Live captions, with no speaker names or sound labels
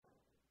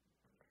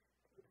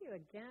you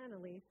again,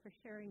 Elise, for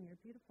sharing your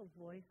beautiful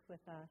voice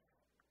with us.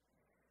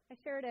 I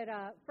shared at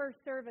first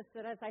service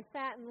that as I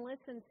sat and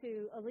listened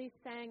to Elise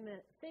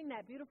sing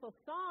that beautiful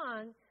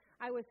song,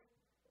 I was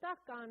stuck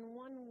on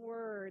one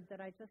word that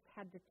I just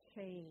had to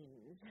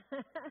change.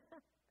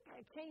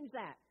 I changed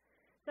that.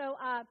 So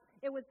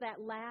it was that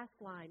last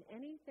line,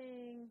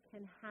 anything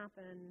can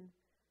happen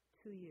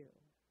to you,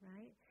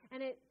 right?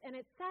 And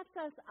it sets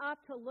us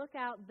up to look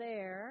out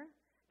there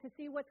to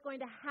see what's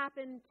going to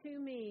happen to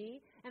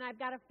me, and I've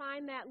got to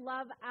find that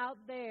love out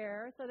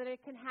there so that it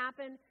can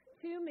happen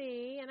to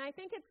me. And I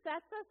think it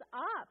sets us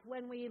up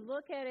when we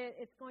look at it,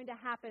 it's going to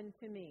happen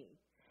to me.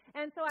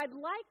 And so I'd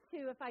like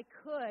to, if I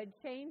could,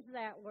 change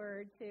that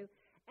word to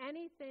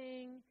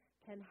anything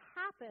can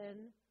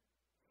happen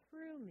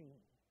through me.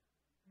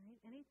 Right?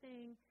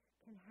 Anything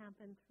can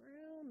happen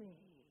through me.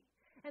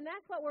 And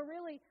that's what we're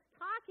really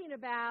talking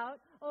about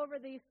over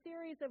these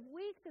series of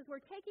weeks is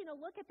we're taking a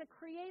look at the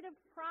creative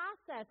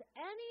process.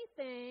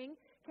 Anything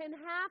can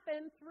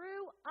happen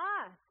through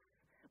us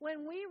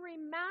when we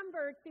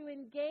remember to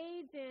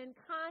engage in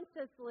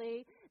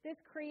consciously this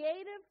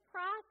creative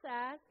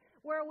process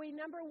where we,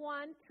 number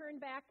one, turn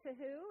back to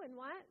who and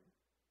what?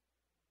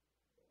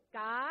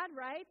 God,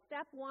 right?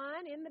 Step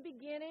one, in the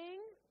beginning.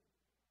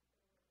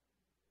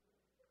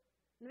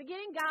 In the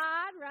beginning,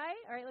 God, right?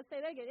 All right, let's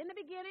say that again. In the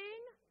beginning,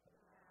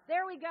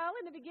 there we go.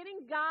 In the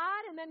beginning,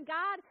 God, and then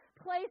God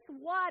placed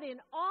what in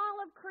all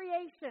of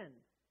creation?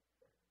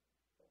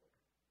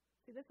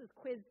 See, this is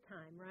quiz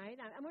time, right?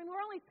 I mean,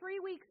 we're only 3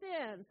 weeks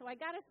in, so I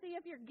got to see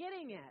if you're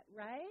getting it,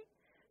 right?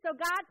 So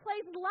God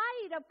placed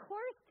light, of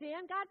course,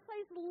 Jan. God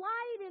placed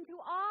light into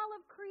all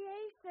of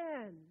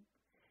creation.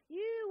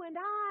 You and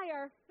I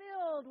are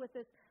filled with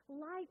this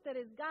light that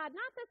is God.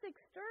 Not this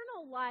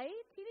external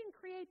light. He didn't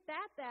create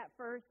that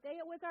first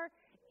day. It was our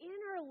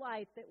inner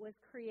light that was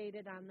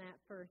created on that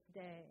first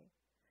day.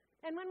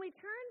 And when we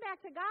turn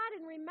back to God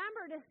and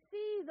remember to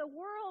see the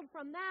world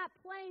from that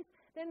place,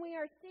 then we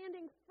are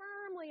standing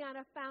firmly on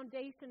a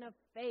foundation of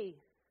faith,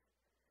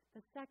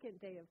 the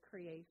second day of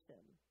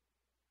creation.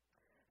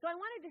 So I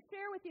wanted to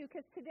share with you,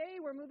 because today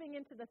we're moving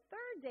into the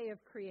third day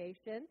of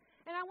creation,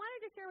 and I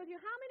wanted to share with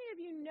you, how many of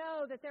you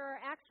know that there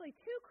are actually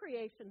 2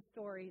 creation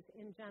stories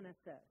in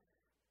Genesis?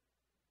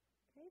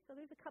 Okay, so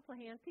there's a couple of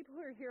hands. People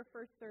who are here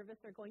first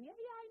service are going, yeah,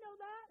 I know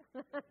that.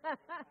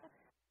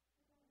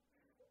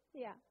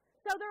 Yeah.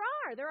 So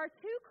there are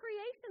 2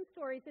 creation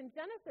stories in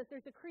Genesis.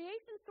 There's a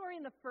creation story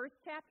in the first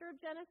chapter of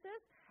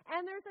Genesis,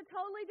 and there's a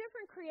totally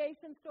different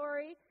creation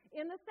story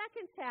in the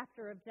second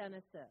chapter of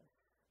Genesis.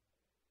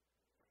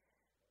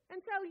 And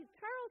so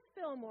Charles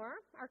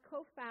Fillmore, our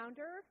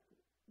co-founder,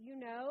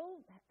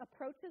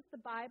 approaches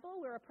the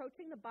Bible. We're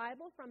approaching the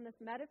Bible from this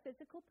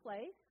metaphysical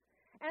place.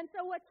 And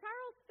so what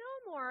Charles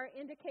Fillmore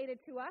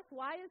indicated to us,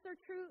 why is there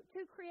 2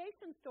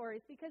 creation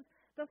stories? Because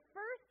the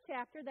first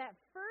chapter, that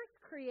first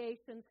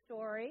creation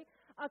story,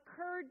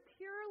 occurred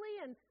purely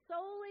and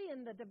solely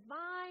in the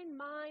divine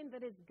mind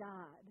that is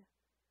God.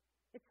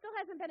 It still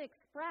hasn't been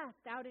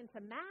expressed out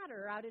into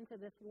matter, out into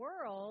this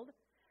world.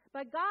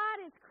 But God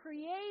is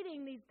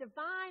creating these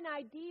divine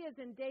ideas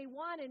in day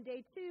 1 and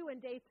day 2 and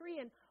day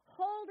 3 and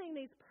holding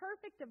these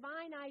perfect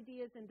divine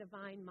ideas in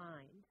divine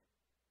mind.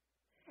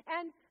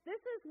 And this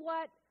is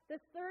what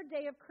this third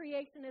day of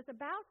creation is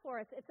about for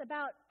us. It's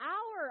about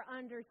our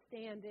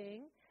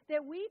understanding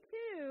that we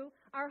too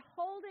are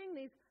holding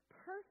these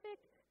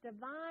perfect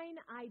divine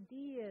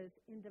ideas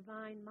in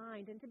divine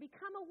mind and to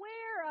become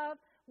aware of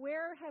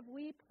where have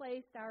we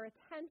placed our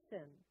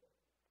attention.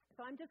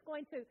 So I'm just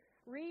going to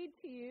read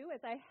to you, as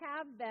I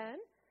have been,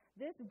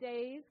 this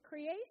day's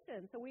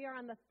creation. So we are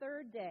on the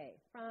third day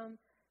from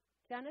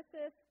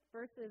Genesis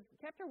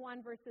chapter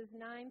 1, verses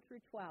 9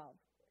 through 12.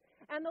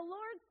 And the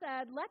Lord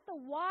said, let the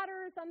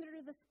waters under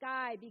the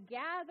sky be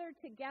gathered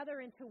together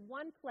into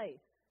one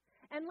place,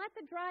 and let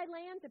the dry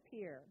land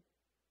appear.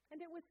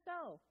 And it was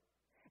so.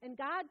 And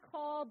God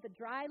called the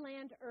dry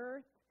land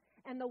earth,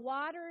 and the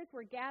waters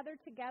were gathered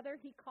together.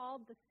 He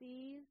called the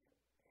seas.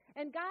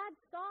 And God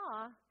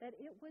saw that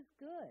it was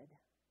good.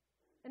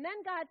 And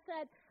then God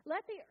said,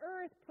 let the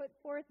earth put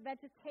forth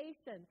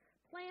vegetation,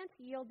 plant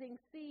yielding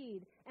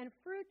seed, and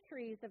fruit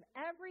trees of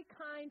every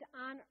kind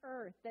on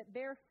earth that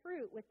bear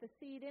fruit with the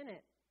seed in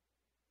it.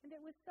 And it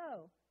was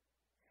so.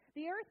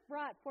 The earth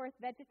brought forth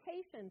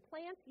vegetation,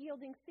 plants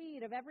yielding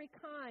seed of every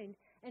kind,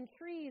 and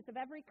trees of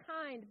every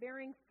kind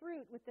bearing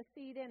fruit with the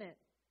seed in it.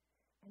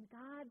 And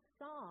God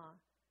saw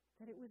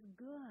that it was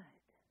good.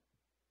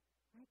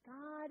 Right?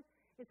 God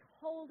is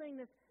holding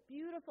this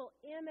beautiful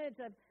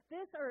image of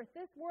this earth,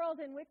 this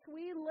world in which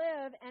we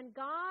live, and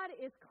God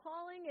is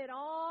calling it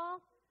all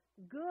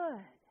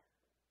good.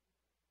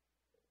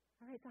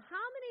 All right, so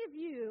how many of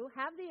you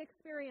have the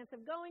experience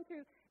of going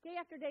through day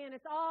after day and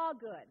it's all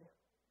good?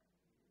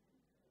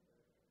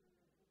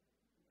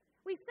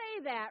 We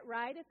say that,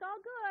 right? It's all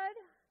good.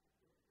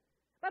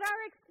 But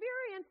our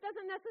experience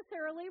doesn't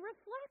necessarily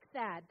reflect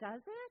that,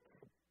 does it?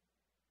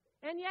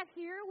 And yet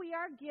here we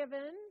are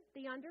given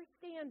the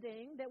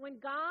understanding that when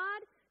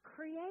God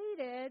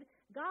created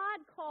God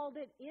called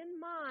it in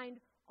mind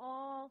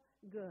all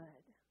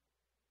good.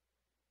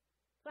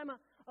 So I'm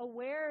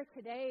aware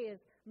today is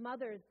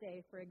Mother's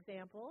Day, for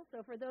example.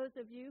 So for those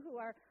of you who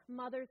are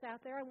mothers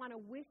out there, I want to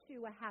wish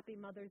you a happy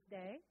Mother's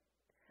Day.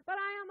 But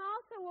I am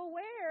also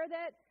aware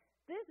that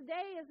this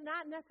day is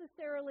not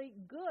necessarily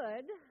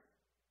good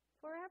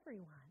for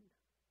everyone.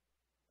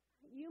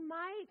 You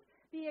might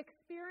be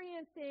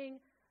experiencing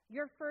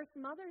your first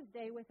Mother's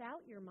Day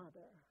without your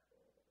mother,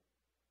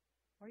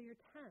 or your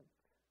 10th,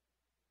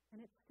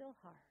 and it's still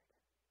hard.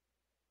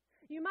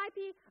 You might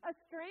be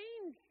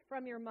estranged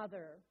from your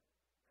mother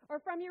or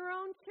from your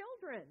own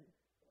children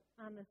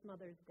on this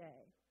Mother's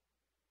Day.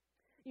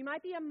 You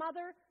might be a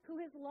mother who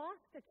has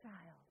lost a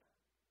child,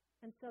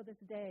 and so this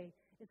day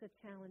is a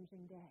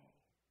challenging day,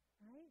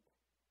 right?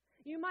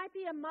 You might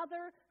be a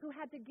mother who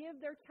had to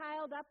give their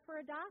child up for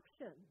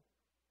adoption,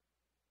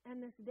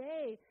 and this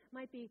day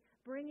might be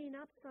bringing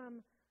up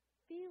some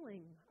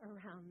feeling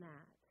around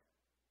that,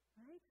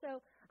 right? So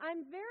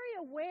I'm very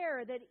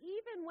aware that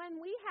even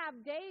when we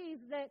have days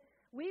that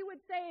we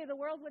would say, the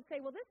world would say,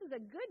 well, this is a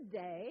good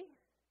day,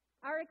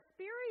 our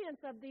experience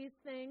of these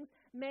things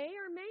may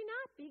or may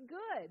not be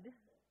good.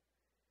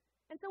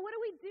 And so what do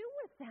we do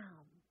with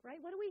them, right?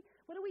 What do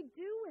we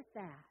do with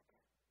that?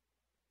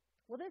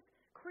 Well, this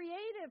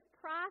creative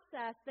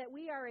process that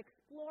we are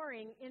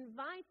exploring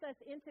invites us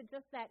into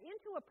just that,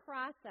 into a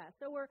process.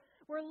 So we're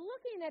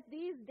looking at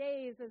these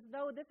days as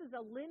though this is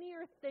a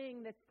linear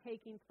thing that's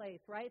taking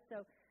place, right?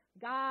 So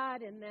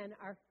God, and then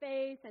our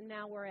faith, and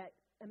now we're at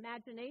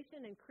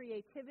imagination and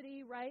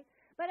creativity, right?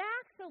 But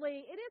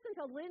actually, it isn't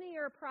a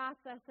linear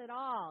process at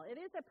all. It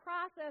is a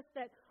process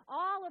that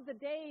all of the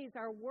days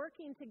are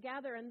working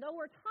together, and though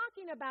we're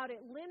talking about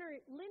it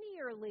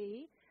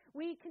linearly,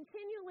 we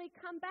continually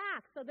come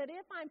back so that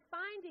if I'm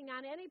finding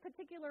on any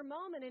particular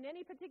moment in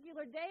any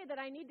particular day that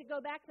I need to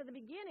go back to the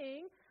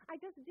beginning, I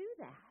just do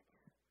that.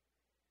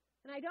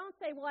 And I don't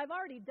say, well, I've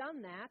already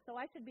done that, so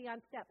I should be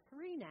on step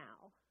 3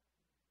 now.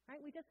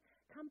 Right? We just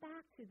come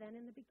back to then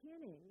in the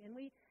beginning, and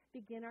we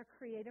begin our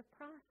creative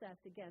process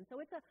again. So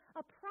it's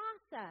a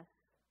process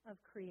of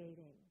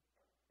creating.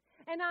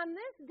 And on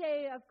this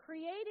day of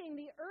creating,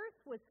 the earth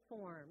was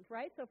formed,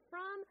 right? So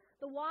from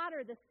the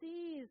water, the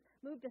seas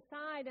moved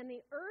aside, and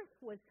the earth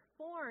was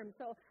formed.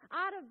 So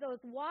out of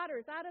those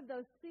waters, out of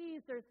those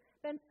seas, there's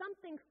been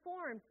something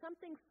formed,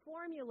 something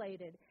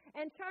formulated.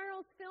 And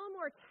Charles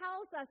Fillmore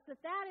tells us that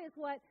that is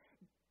what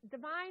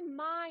divine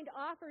mind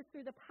offers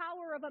through the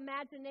power of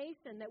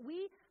imagination, that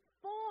we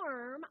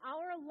form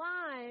our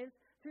lives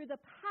through the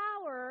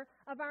power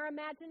of our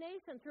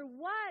imagination, through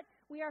what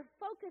we are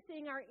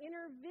focusing our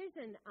inner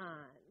vision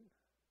on.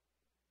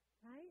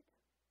 Right?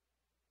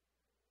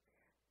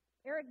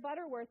 Eric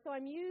Butterworth, so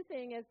I'm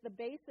using as the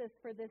basis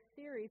for this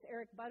series,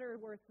 Eric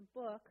Butterworth's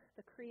book,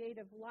 The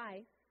Creative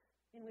Life,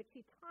 in which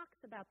he talks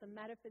about the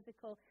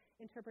metaphysical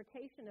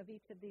interpretation of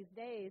each of these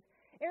days.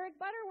 Eric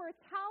Butterworth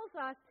tells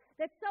us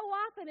that so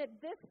often at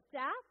this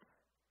step,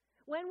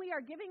 when we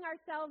are giving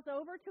ourselves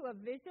over to a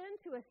vision,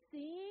 to a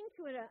seeing,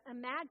 to an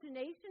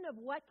imagination of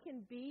what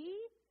can be,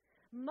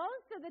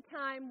 most of the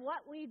time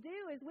what we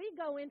do is we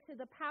go into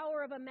the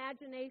power of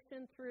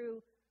imagination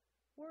through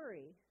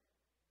worry,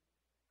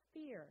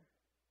 fear,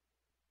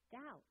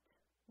 doubt,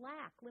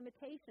 lack,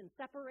 limitation,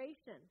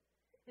 separation.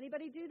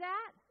 Anybody do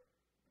that?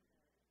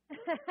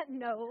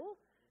 No.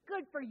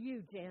 Good for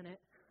you, Janet.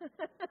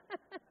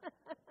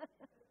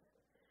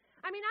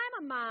 I mean,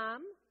 I'm a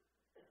mom.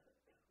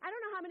 I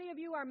don't know how many of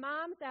you are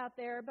moms out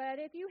there, but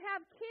if you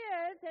have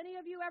kids, any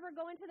of you ever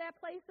go into that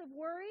place of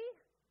worry?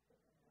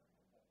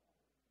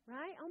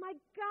 Right? Oh my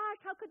gosh,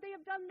 how could they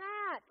have done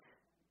that?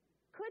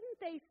 Couldn't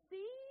they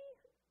see?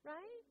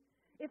 Right?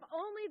 If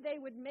only they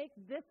would make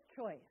this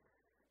choice.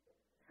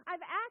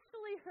 I've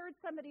actually heard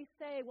somebody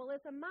say, well,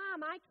 as a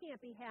mom, I can't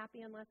be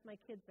happy unless my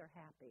kids are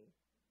happy.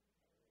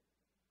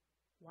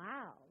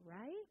 Wow,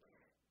 right?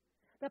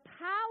 The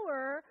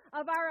power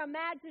of our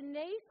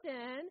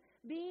imagination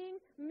being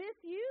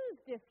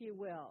misused, if you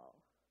will.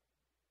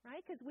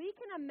 Right? Because we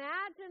can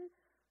imagine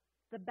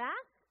the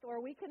best or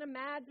we can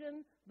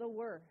imagine the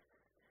worst.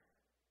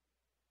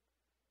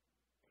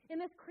 In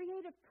this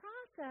creative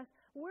process,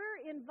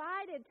 we're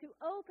invited to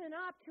open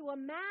up, to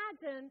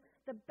imagine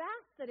the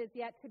best that is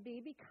yet to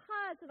be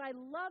because, and I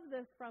love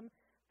this from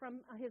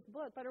his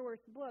book,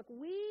 Butterworth's book,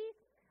 we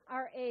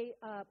are a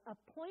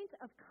point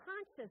of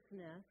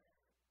consciousness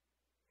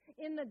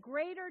in the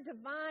greater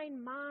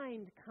divine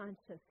mind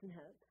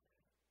consciousness,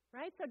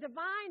 right? So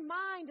divine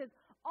mind is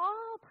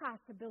all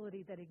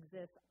possibility that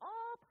exists,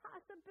 all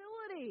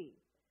possibility.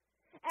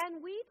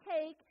 And we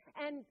take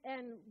and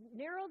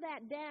narrow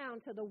that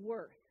down to the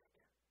worst,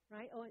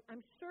 right? Oh,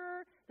 I'm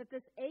sure that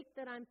this ache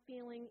that I'm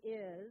feeling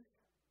is,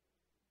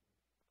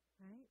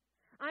 right?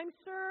 I'm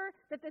sure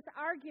that this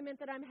argument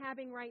that I'm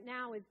having right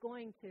now is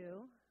going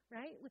to,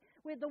 right?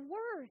 With the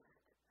worst.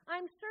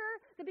 I'm sure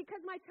that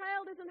because my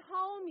child isn't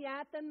home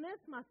yet, then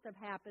this must have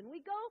happened. We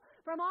go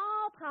from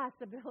all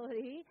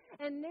possibility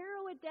and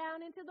narrow it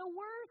down into the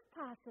worst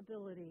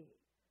possibility.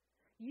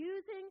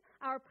 using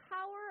our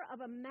power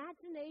of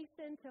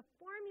imagination to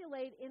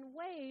formulate in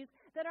ways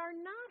that are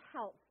not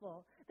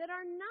helpful, that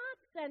are not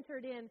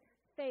centered in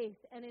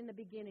faith and in the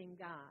beginning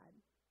God.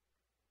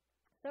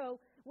 So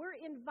we're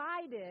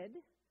invited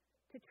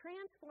to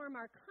transform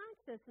our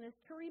consciousness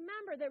to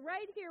remember that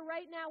right here,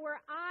 right now,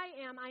 where I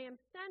am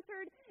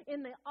centered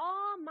in the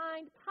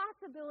all-mind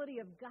possibility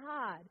of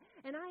God,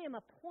 and I am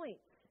a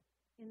point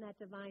in that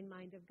divine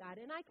mind of God,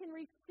 and I can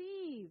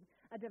receive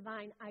a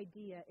divine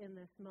idea in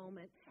this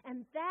moment,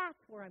 and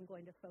that's where I'm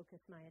going to focus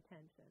my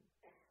attention.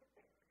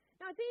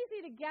 Now, it's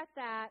easy to get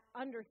that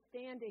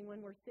understanding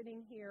when we're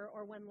sitting here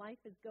or when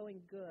life is going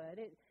good.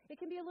 It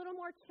can be a little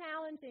more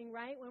challenging,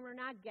 right, when we're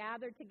not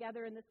gathered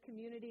together in this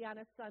community on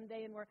a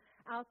Sunday and we're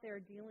out there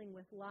dealing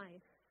with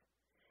life.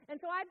 And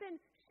so I've been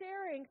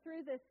sharing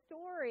through this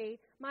story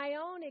my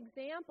own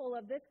example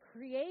of this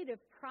creative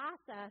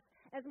process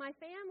as my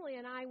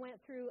family and I went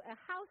through a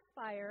house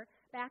fire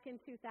back in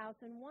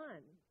 2001.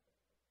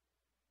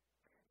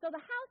 So the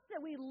house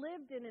that we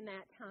lived in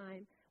that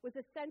time was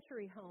a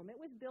century home. It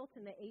was built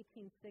in the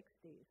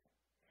 1860s.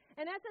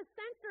 And as a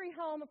century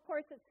home, of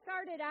course, it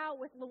started out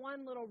with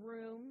one little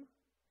room,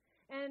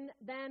 and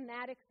then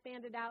that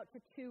expanded out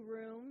to 2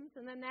 rooms,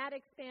 and then that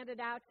expanded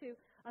out to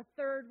a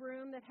 3rd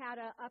room that had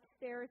a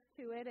upstairs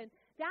to it. And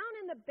down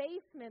in the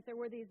basement, there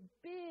were these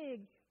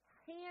big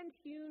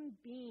hand-hewn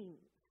beams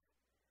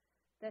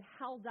that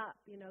held up,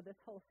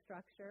 this whole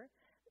structure,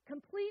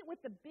 complete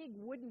with the big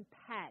wooden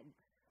pegs.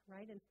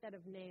 Right, instead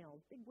of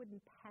nails, big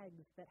wooden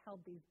pegs that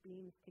held these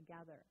beams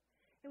together.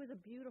 It was a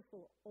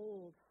beautiful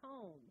old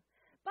home.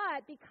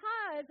 But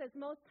because, as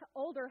most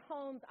older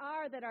homes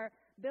are that are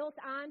built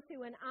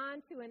onto and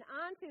onto and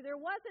onto, there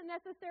wasn't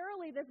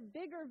necessarily this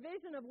bigger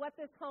vision of what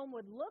this home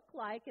would look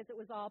like as it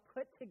was all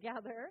put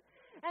together.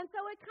 And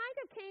so it kind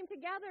of came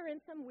together in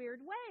some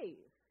weird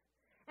ways.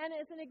 And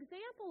as an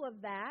example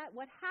of that,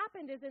 what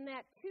happened is in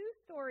that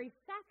 2-story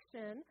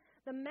section,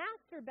 the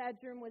master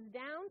bedroom was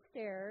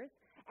downstairs,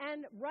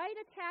 and right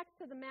attached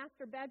to the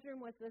master bedroom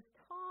was this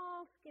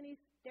tall, skinny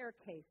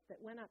staircase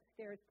that went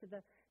upstairs to the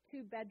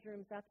 2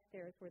 bedrooms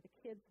upstairs where the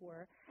kids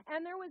were.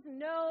 And there was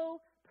no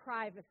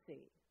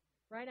privacy,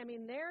 right? I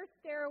mean, their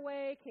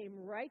stairway came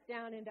right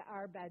down into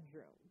our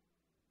bedroom,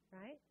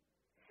 right?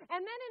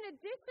 And then in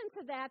addition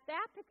to that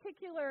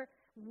particular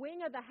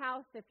wing of the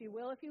house, if you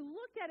will, if you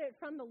looked at it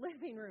from the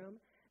living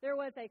room, there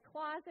was a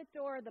closet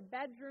door, the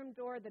bedroom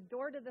door, the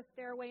door to the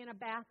stairway, and a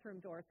bathroom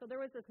door. So there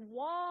was this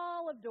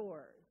wall of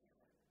doors.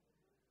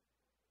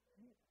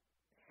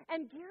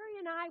 And Gary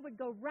and I would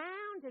go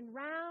round and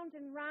round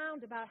and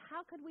round about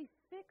how could we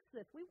fix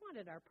this. We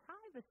wanted our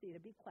privacy, to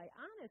be quite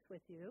honest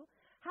with you.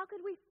 How could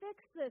we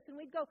fix this? And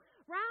we'd go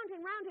round and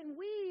round, and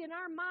we, in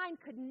our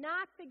mind, could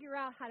not figure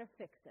out how to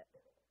fix it.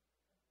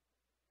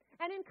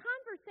 And in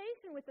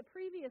conversation with the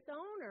previous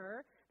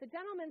owner, the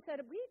gentleman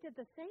said, we did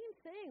the same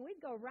thing. We'd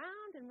go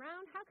round and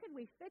round. How could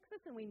we fix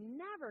this? And we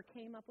never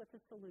came up with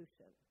a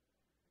solution.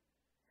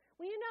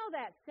 Well, you know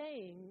that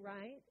saying,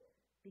 right?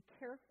 Be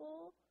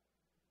careful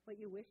what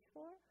you wish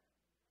for.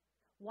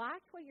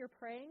 Watch what you're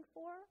praying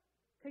for,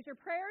 because your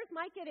prayers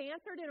might get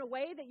answered in a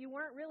way that you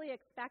weren't really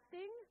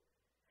expecting.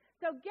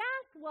 So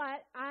guess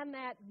what, on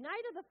that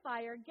night of the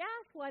fire,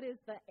 guess what is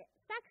the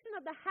section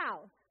of the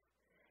house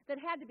that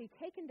had to be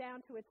taken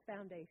down to its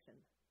foundation?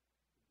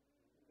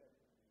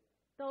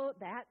 So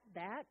that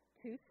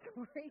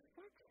 2-story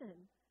section.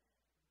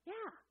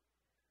 Yeah.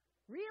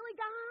 Really,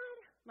 God?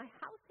 My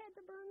house had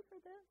to burn for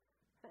this?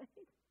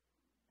 Right?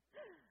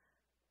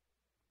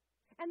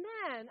 And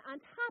then,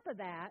 on top of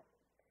that,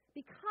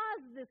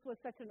 because this was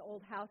such an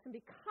old house, and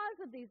because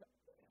of these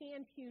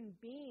hand-hewn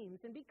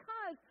beams, and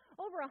because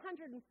over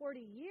 140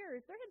 years,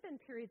 there had been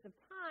periods of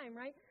time,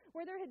 right,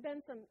 where there had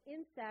been some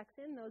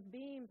insects in those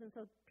beams, and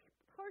so a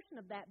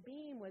portion of that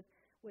beam was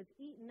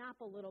eaten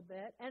up a little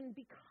bit. And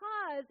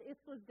because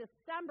it was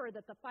December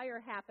that the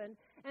fire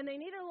happened, and they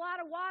needed a lot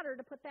of water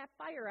to put that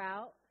fire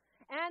out,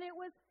 and it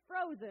was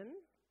frozen,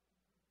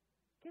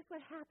 guess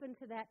what happened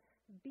to that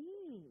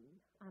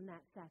beam on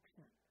that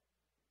section?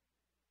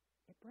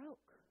 It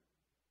broke,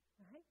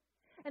 right?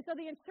 And so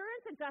the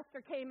insurance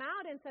adjuster came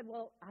out and said,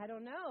 well, I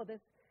don't know,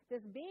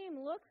 this beam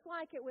looks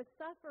like it was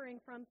suffering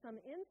from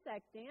some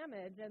insect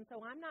damage, and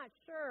so I'm not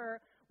sure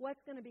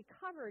what's going to be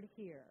covered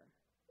here,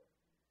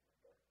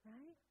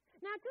 right?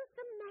 Now, just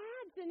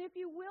imagine, if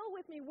you will,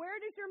 with me, where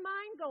does your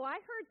mind go?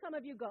 I heard some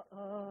of you go,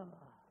 oh.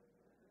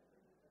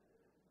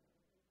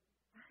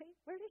 Right?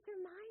 Where does your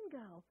mind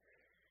go?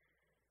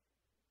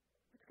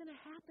 What's going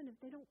to happen if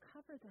they don't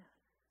cover this?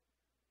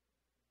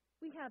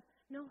 We have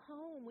no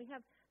home. We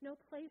have no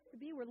place to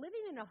be. We're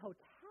living in a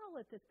hotel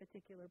at this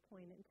particular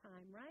point in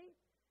time, right?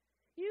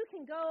 You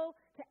can go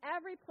to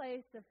every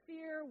place of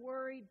fear,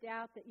 worry,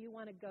 doubt that you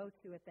want to go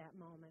to at that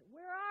moment.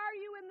 Where are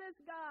you in this,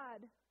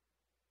 God?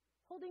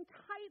 Holding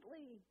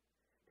tightly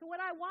to what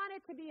I want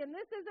it to be, and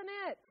this isn't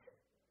it.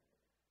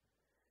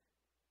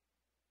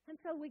 And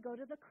so we go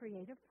to the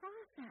creative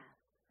process.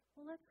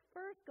 Well, let's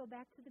first go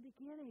back to the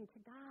beginning, to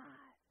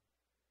God.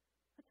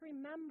 Let's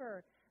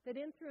remember that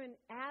in through and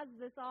as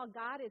this all,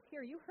 God is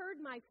here. You heard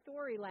my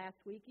story last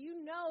week.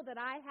 You know that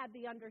I had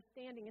the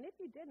understanding. And if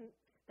you didn't,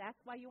 that's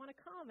why you want to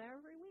come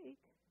every week.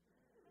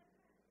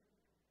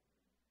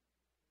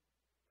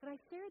 But I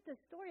shared the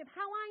story of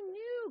how I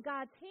knew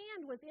God's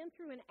hand was in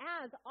through and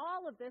as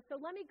all of this. So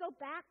let me go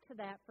back to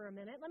that for a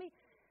minute. Let me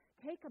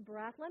take a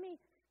breath. Let me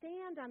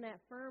stand on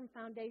that firm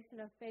foundation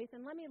of faith,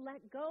 and let me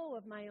let go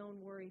of my own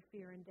worry,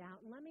 fear, and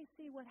doubt, and let me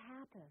see what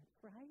happens,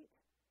 right?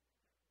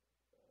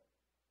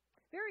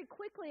 Very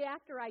quickly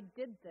after I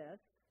did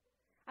this,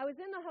 I was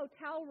in the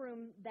hotel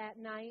room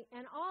that night,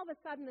 and all of a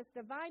sudden this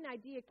divine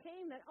idea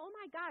came that, oh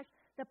my gosh,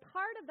 the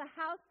part of the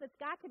house that's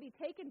got to be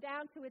taken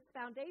down to its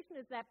foundation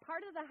is that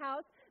part of the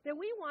house that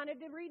we wanted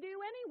to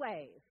redo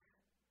anyways.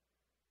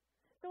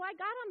 So I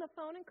got on the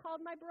phone and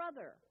called my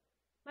brother.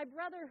 My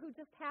brother, who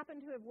just happened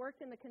to have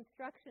worked in the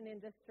construction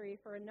industry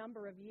for a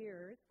number of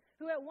years,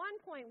 who at one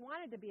point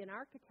wanted to be an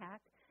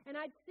architect, and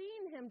I'd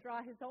seen him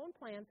draw his own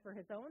plans for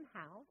his own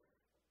house,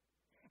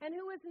 and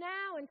who is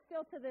now and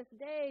still to this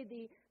day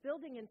the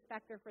building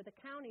inspector for the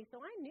county, so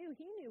I knew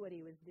he knew what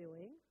he was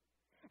doing.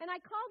 And I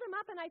called him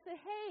up and I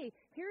said, hey,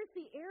 here's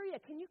the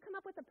area. Can you come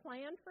up with a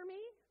plan for me?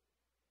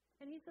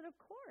 And he said, of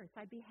course,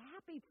 I'd be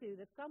happy to.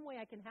 There's some way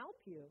I can help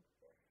you.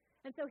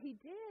 And so he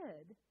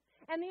did.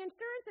 And the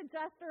insurance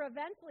adjuster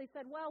eventually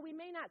said, well, we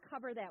may not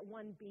cover that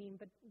one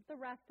beam, but the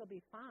rest will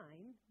be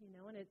fine,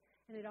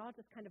 and it all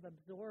just kind of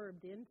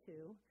absorbed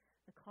into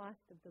the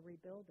cost of the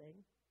rebuilding.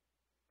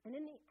 And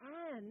in the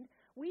end,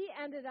 we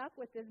ended up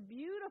with this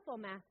beautiful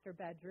master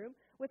bedroom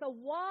with a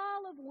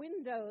wall of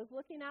windows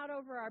looking out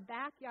over our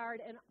backyard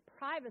and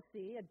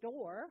privacy, a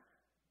door,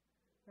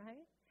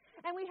 right?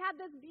 And we had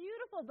this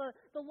beautiful, the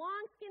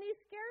long, skinny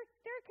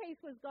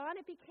staircase was gone.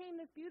 It became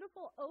this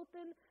beautiful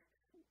open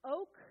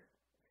oak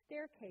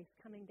staircase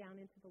coming down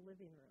into the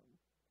living room,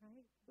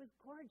 right? It was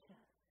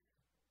gorgeous.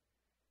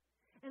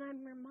 And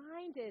I'm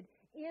reminded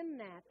in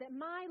that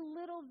my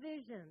little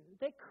vision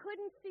that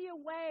couldn't see a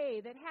way,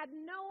 that had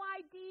no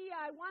idea,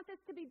 I want this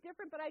to be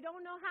different, but I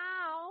don't know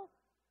how,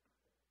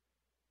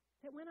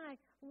 that when I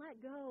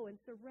let go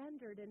and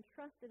surrendered and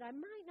trusted, I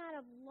might not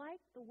have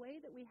liked the way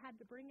that we had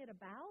to bring it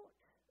about,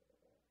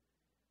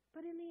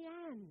 but in the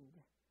end,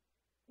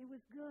 it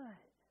was good.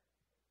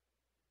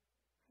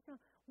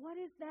 What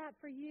is that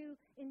for you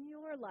in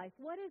your life?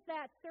 What is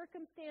that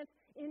circumstance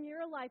in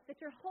your life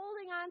that you're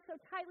holding on so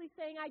tightly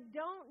saying, I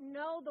don't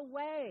know the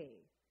way.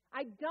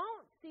 I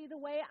don't see the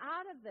way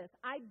out of this.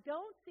 I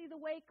don't see the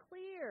way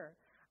clear.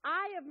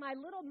 I, of my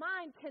little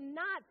mind,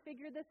 cannot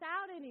figure this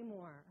out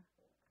anymore.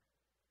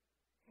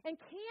 And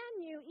can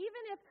you,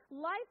 even if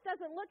life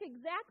doesn't look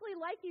exactly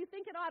like you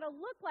think it ought to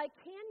look like,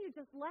 can you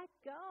just let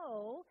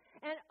go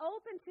and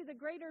open to the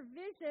greater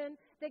vision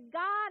that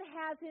God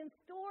has in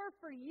store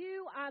for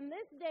you on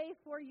this day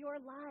for your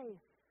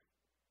life?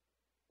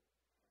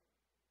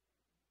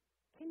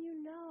 Can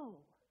you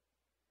know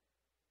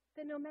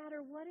that no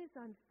matter what is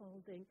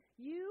unfolding,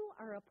 you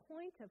are a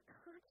point of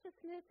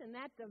consciousness in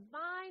that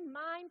divine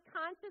mind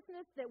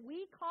consciousness that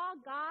we call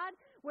God,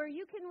 where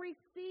you can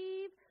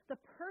receive the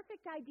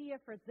perfect idea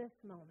for this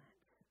moment.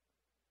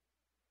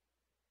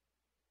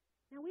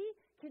 Now, we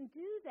can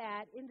do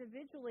that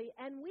individually,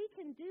 and we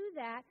can do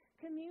that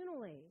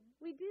communally.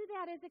 We do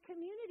that as a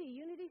community,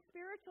 Unity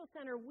Spiritual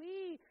Center.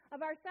 We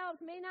of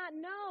ourselves may not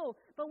know,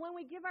 but when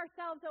we give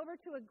ourselves over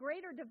to a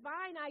greater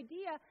divine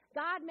idea,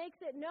 God makes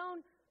it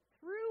known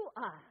through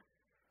us,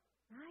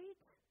 right?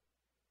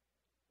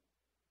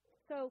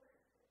 So,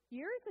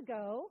 years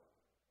ago,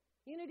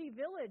 Unity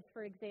Village,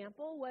 for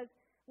example, was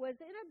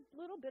in a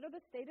little bit of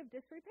a state of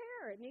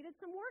disrepair. It needed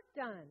some work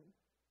done.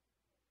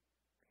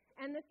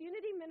 And this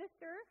Unity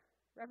minister,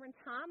 Reverend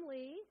Tom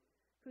Lee,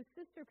 whose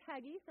sister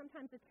Peggy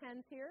sometimes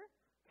attends here,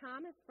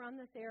 Tom is from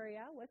this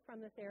area, was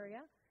from this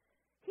area,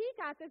 he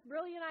got this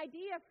brilliant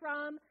idea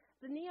from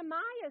the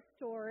Nehemiah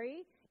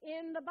story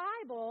in the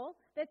Bible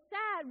that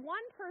said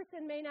one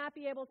person may not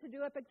be able to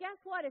do it, but guess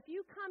what? If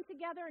you come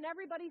together and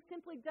everybody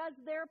simply does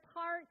their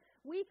part,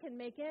 we can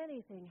make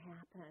anything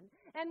happen.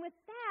 And with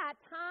that,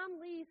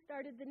 Tom Lee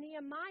started the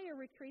Nehemiah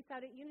retreats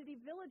out at Unity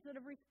Village that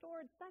have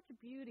restored such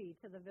beauty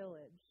to the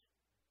village.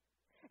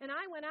 And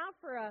I went out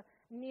for a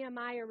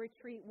Nehemiah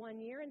retreat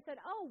one year and said,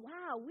 oh,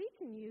 wow, we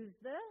can use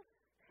this.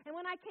 And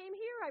when I came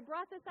here, I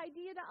brought this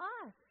idea to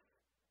us.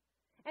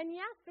 And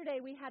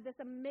yesterday, we had this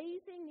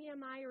amazing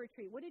Nehemiah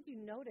retreat. What did you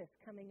notice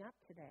coming up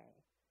today?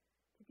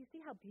 Did you see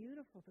how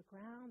beautiful the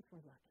grounds were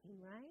looking,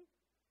 right?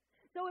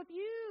 So if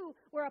you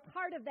were a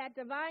part of that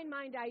divine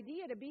mind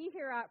idea to be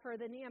here for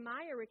the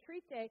Nehemiah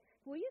retreat day,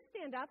 will you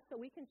stand up so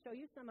we can show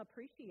you some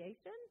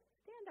appreciation?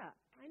 Stand up.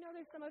 I know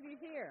there's some of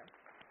you here.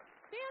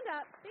 Stand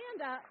up,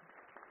 stand up,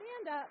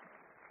 stand up,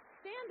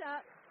 stand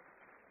up.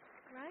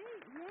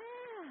 Right?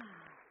 Yeah.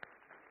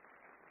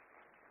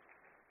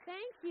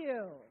 Thank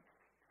you.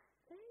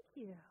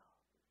 Thank you.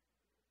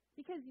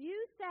 Because you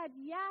said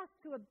yes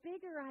to a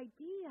bigger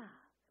idea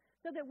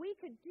so that we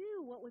could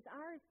do what was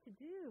ours to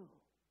do.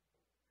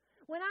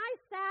 When I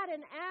sat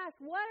and asked,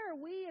 what are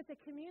we as a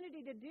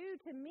community to do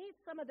to meet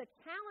some of the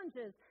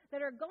challenges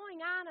that are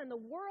going on in the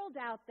world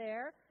out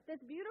there,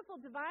 this beautiful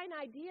divine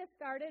idea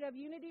started of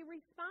Unity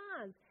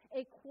Responds,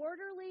 a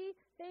quarterly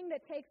thing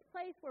that takes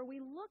place where we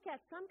look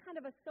at some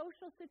kind of a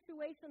social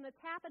situation that's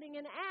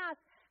happening and ask,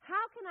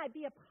 how can I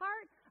be a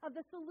part of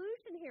the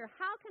solution here?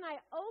 How can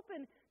I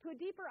open to a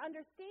deeper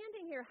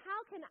understanding here?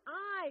 How can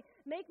I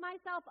make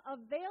myself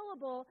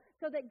available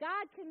so that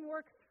God can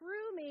work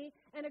through me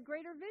and a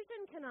greater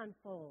vision can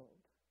unfold?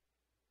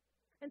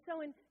 And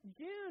so in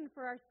June,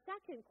 for our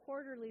second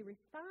quarterly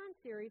response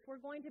series, we're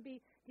going to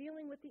be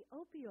dealing with the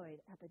opioid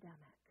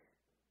epidemic.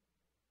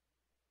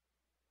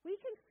 We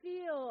can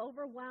feel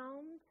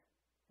overwhelmed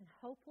and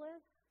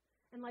hopeless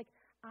and like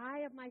I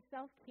of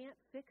myself can't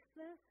fix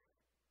this.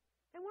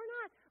 And we're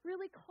not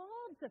really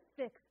called to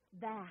fix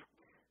that.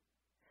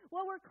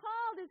 What we're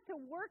called is to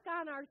work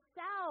on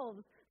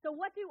ourselves. So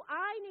what do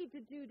I need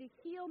to do to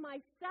heal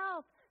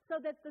myself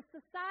so that the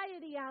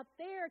society out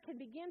there can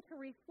begin to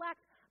reflect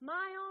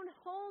my own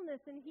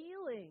wholeness and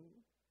healing?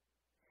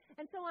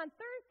 And so on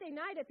Thursday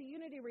night at the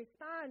Unity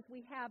Response,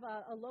 we have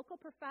a local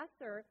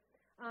professor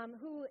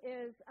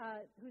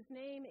whose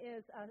name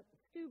is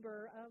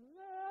Stuber.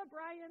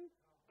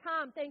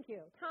 Tom, thank you.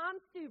 Tom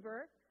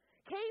Stuber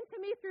came to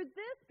me through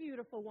this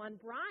beautiful one,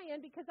 Brian,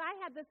 because I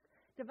had this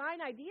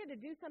divine idea to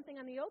do something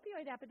on the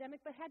opioid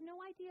epidemic, but had no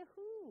idea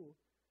who.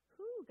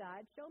 Who,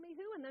 God? Show me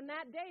who. And then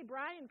that day,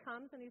 Brian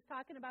comes and he's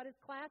talking about his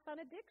class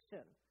on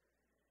addiction.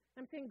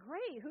 I'm saying,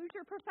 great, who's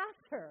your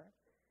professor?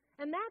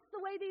 And that's the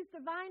way these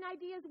divine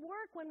ideas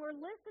work when we're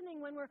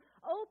listening, when we're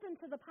open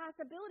to the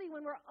possibility,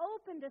 when we're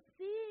open to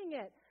seeing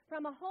it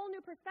from a whole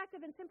new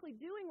perspective and simply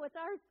doing what's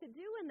ours to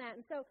do in that.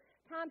 And so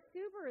Tom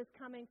Stuber is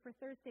coming for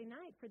Thursday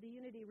night for the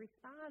Unity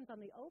Response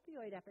on the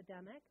opioid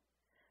epidemic.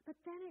 But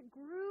then it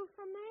grew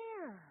from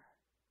there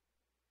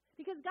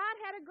because God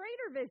had a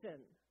greater vision.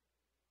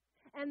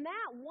 And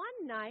that one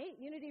night,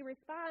 Unity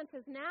Response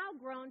has now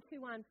grown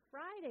to on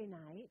Friday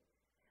night.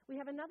 We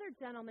have another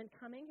gentleman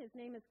coming. His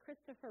name is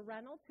Christopher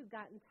Reynolds, who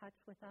got in touch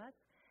with us.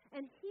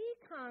 And he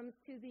comes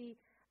to the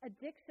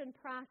addiction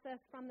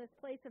process from this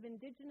place of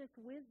indigenous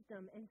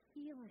wisdom and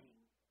healing.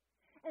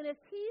 And as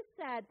he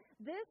said,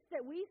 this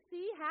that we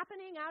see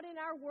happening out in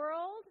our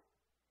world,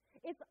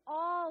 it's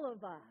all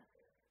of us.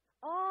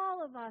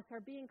 All of us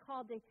are being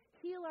called to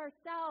heal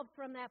ourselves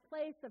from that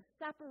place of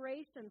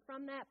separation,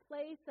 from that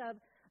place of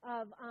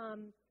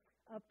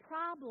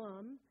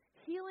problem,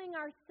 healing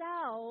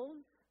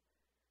ourselves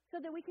so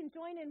that we can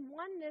join in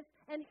oneness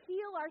and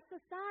heal our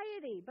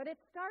society. But it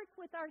starts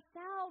with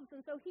ourselves.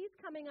 And so he's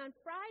coming on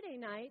Friday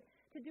night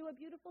to do a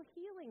beautiful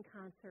healing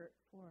concert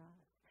for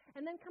us.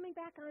 And then coming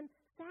back on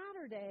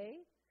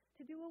Saturday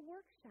to do a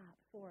workshop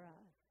for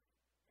us.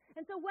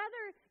 And so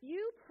whether you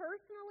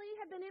personally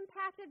have been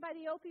impacted by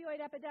the opioid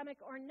epidemic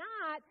or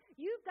not,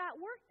 you've got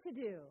work to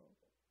do.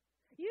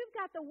 You've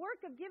got the work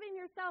of giving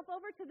yourself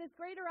over to this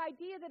greater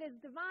idea that is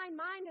divine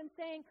mind and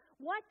saying,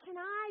 what can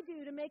I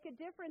do to make a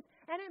difference?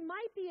 And it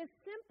might be as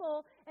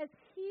simple as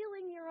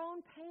healing your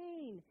own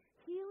pain,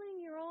 healing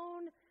your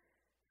own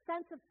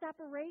sense of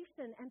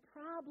separation and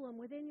problem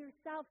within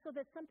yourself so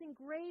that something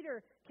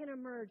greater can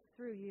emerge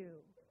through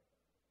you.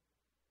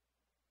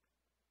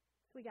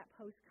 So we got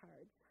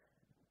postcards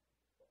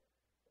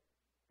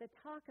that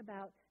talk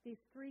about these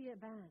three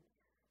events.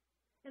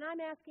 And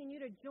I'm asking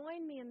you to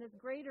join me in this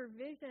greater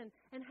vision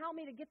and help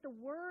me to get the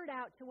word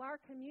out to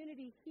our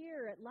community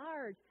here at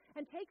large.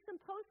 And take some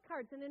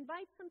postcards and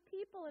invite some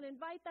people and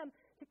invite them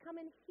to come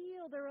and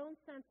heal their own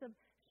sense of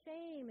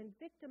shame and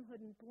victimhood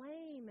and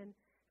blame and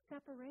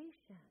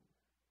separation.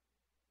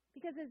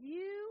 Because as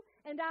you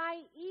and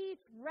I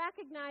each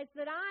recognize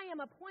that I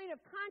am a point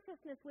of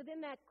consciousness within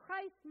that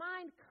Christ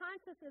mind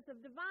consciousness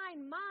of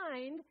divine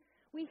mind,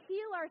 we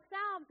heal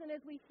ourselves, and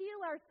as we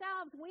heal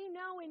ourselves, we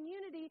know in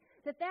unity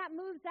that that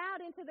moves out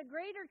into the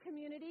greater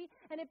community,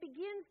 and it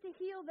begins to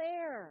heal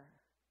there.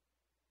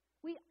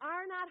 We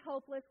are not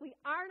hopeless. We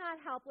are not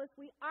helpless.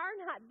 We are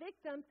not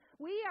victims.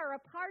 We are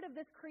a part of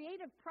this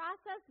creative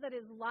process that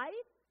is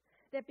life,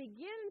 that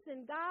begins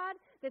in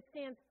God, that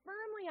stands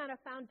firmly on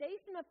a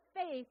foundation of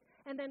faith,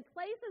 and then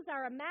places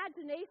our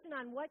imagination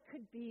on what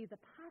could be,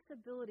 the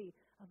possibility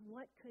of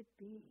what could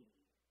be.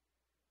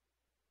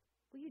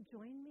 Will you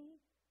join me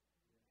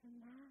in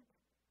that?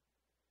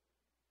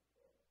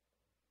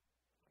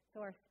 So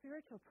our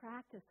spiritual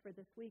practice for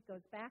this week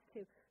goes back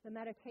to the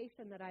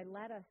meditation that I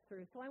led us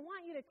through. So I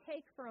want you to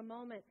take for a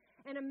moment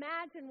and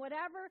imagine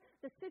whatever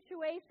the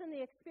situation,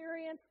 the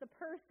experience, the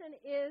person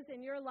is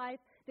in your life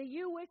that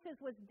you wishes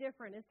was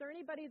different. Is there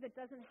anybody that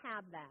doesn't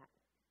have that?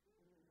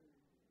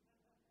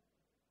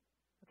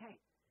 Okay.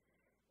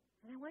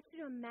 And I want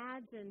you to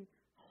imagine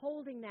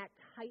holding that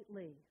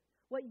tightly.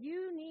 What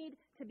you need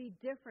to be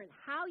different,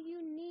 how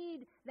you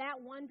need that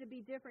one to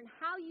be different,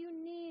 how you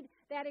need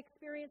that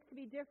experience to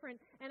be different.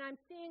 And I'm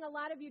seeing a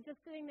lot of you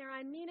just sitting there.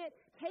 I mean it.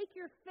 Take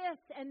your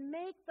fists and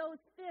make those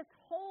fists.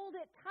 Hold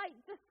it tight,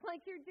 just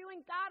like you're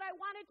doing. God, I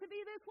want it to be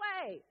this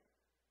way.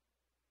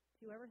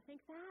 Do you ever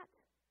think that?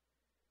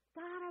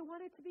 God, I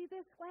want it to be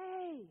this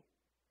way.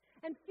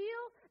 And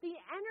feel the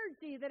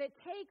energy that it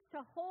takes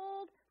to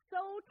hold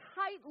so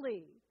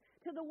tightly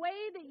to the way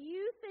that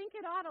you think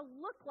it ought to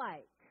look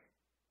like.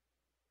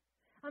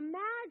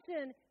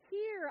 Imagine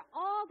here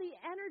all the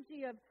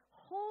energy of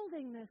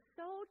holding this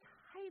so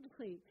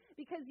tightly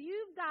because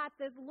you've got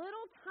this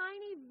little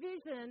tiny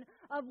vision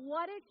of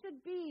what it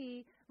should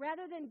be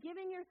rather than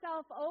giving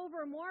yourself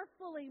over more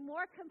fully,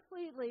 more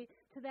completely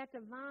to that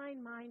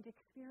divine mind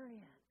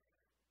experience.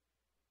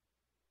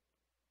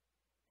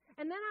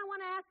 And then I want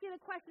to ask you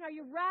the question, are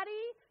you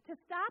ready to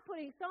stop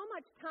putting so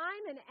much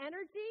time and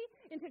energy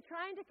into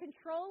trying to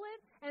control it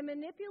and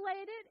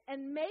manipulate it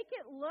and make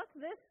it look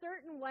this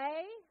certain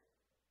way?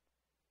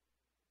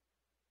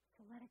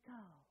 So let it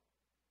go.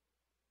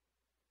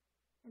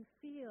 And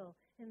feel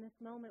in this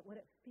moment what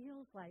it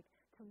feels like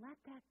to let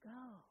that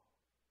go.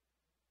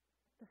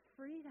 The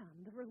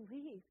freedom, the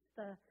release,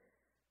 that's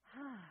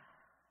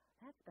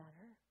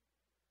better.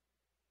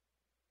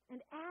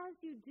 And as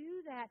you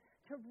do that,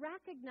 to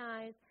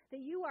recognize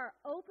that you are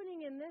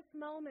opening in this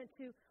moment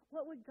to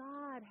what would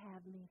God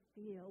have me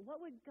feel?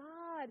 What would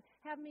God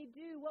have me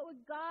do? What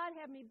would God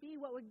have me be?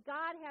 What would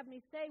God have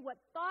me say? What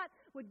thought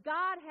would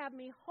God have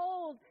me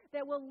hold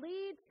that will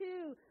lead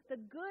to the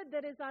good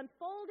that is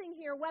unfolding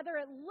here, whether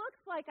it looks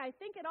like I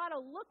think it ought to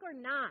look or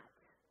not?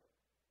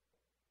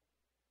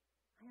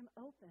 I am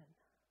open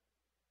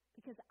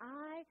because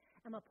I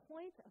am a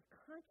point of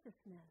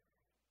consciousness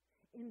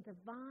in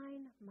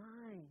divine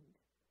mind.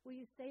 Will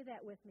you say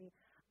that with me?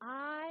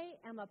 I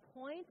am a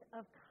point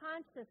of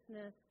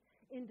consciousness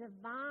in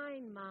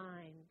divine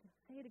mind.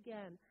 Say it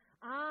again.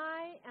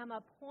 I am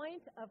a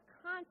point of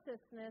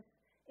consciousness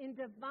in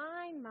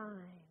divine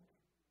mind.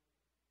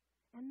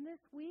 And this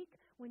week,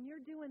 when you're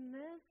doing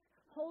this,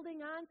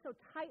 holding on so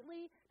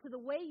tightly to the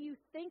way you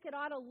think it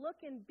ought to look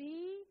and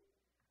be,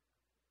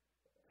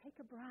 take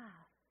a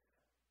breath.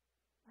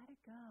 Let it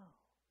go.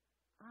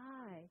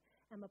 I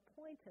am a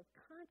point of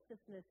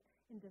consciousness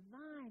in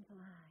divine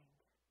mind.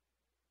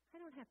 I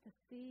don't have to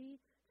see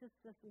just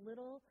this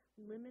little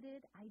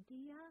limited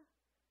idea.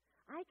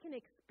 I can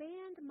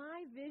expand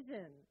my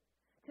vision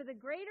to the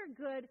greater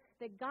good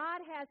that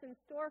God has in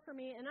store for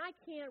me, and I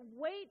can't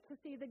wait to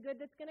see the good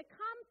that's going to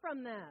come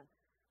from this.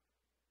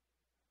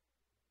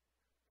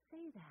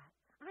 Say that.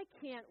 I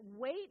can't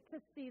wait to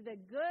see the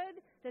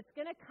good that's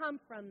going to come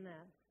from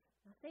this.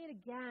 Now say it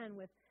again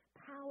with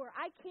power.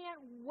 I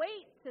can't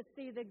wait to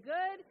see the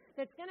good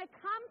that's going to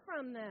come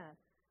from this.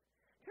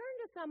 Turn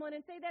to someone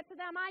and say that to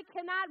them. I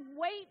cannot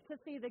wait to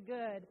see the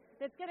good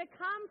that's going to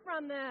come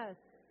from this.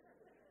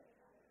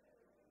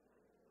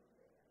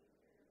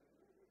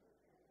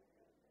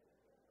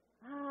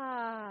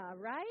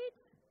 Right?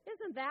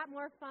 Isn't that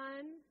more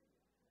fun?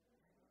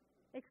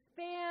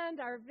 Expand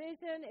our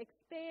vision,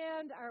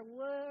 expand our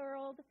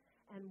world,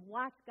 and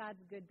watch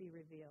God's good be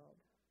revealed.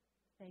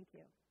 Thank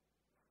you.